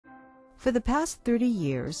For the past 30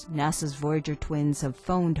 years, NASA's Voyager twins have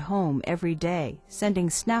phoned home every day,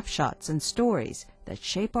 sending snapshots and stories that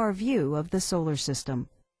shape our view of the solar system.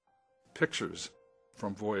 Pictures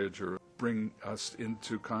from Voyager bring us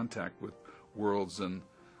into contact with worlds and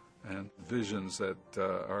visions that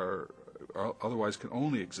are otherwise can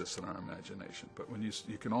only exist in our imagination. But when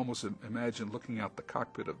you can almost imagine looking out the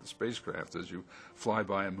cockpit of the spacecraft as you fly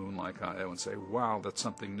by a moon like Io and say, wow, that's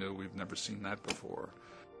something new, we've never seen that before.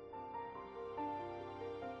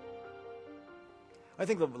 I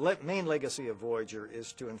think the main legacy of Voyager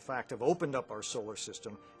is to, in fact, have opened up our solar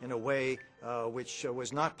system in a way which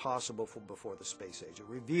was not possible before the space age. It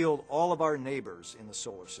revealed all of our neighbors in the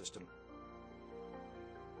solar system.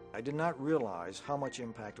 I did not realize how much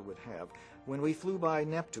impact it would have. When we flew by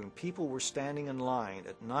Neptune, people were standing in line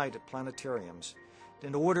at night at planetariums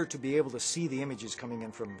in order to be able to see the images coming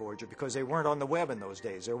in from Voyager, because they weren't on the web in those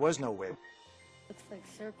days. There was no web. Looks like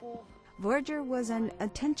circle. Voyager was an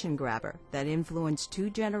attention grabber that influenced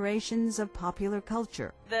 2 generations of popular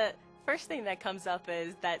culture. The first thing that comes up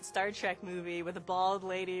is that Star Trek movie with a bald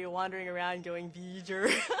lady wandering around going, Voyager.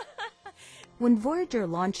 When Voyager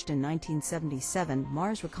launched in 1977,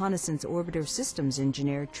 Mars Reconnaissance Orbiter Systems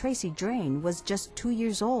engineer Tracy Drain was just 2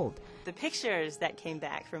 years old. The pictures that came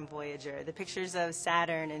back from Voyager, the pictures of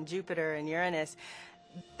Saturn and Jupiter and Uranus,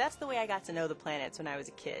 that's the way I got to know the planets when I was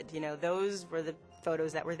a kid. You know, those were the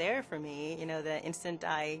photos that were there for me, you know, the instant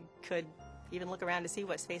I could even look around to see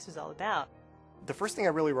what space was all about. The first thing I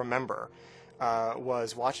really remember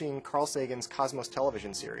was watching Carl Sagan's Cosmos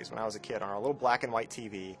television series when I was a kid on our little black and white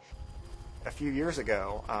TV. A few years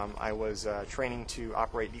ago, I was training to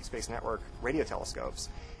operate Deep Space Network radio telescopes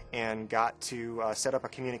and got to set up a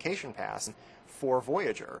communication pass for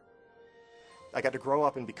Voyager. I got to grow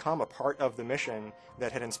up and become a part of the mission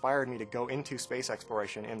that had inspired me to go into space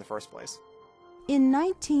exploration in the first place. In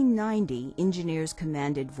 1990, engineers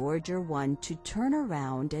commanded Voyager 1 to turn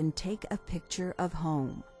around and take a picture of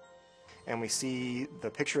home. And we see the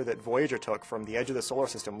picture that Voyager took from the edge of the solar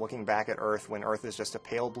system looking back at Earth when Earth is just a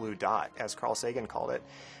pale blue dot, as Carl Sagan called it.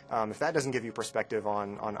 If that doesn't give you perspective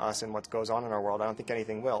on us and what goes on in our world, I don't think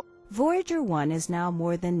anything will. Voyager 1 is now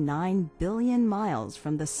more than 9 billion miles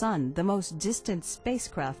from the Sun, the most distant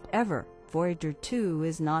spacecraft ever. Voyager 2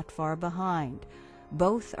 is not far behind.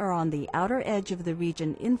 Both are on the outer edge of the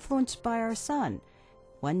region influenced by our Sun.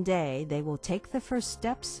 One day, they will take the first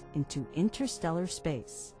steps into interstellar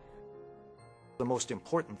space. The most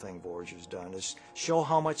important thing Voyager's done is show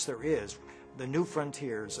how much there is, the new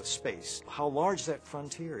frontiers of space, how large that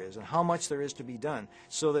frontier is, and how much there is to be done,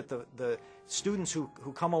 so that the students who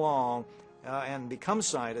come along and become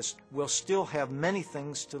scientists will still have many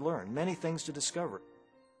things to learn, many things to discover.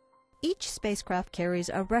 Each spacecraft carries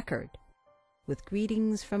a record with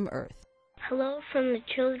greetings from Earth. Hello from the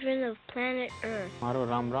children of planet Earth.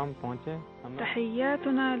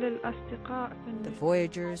 The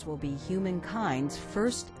Voyagers will be humankind's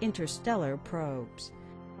first interstellar probes.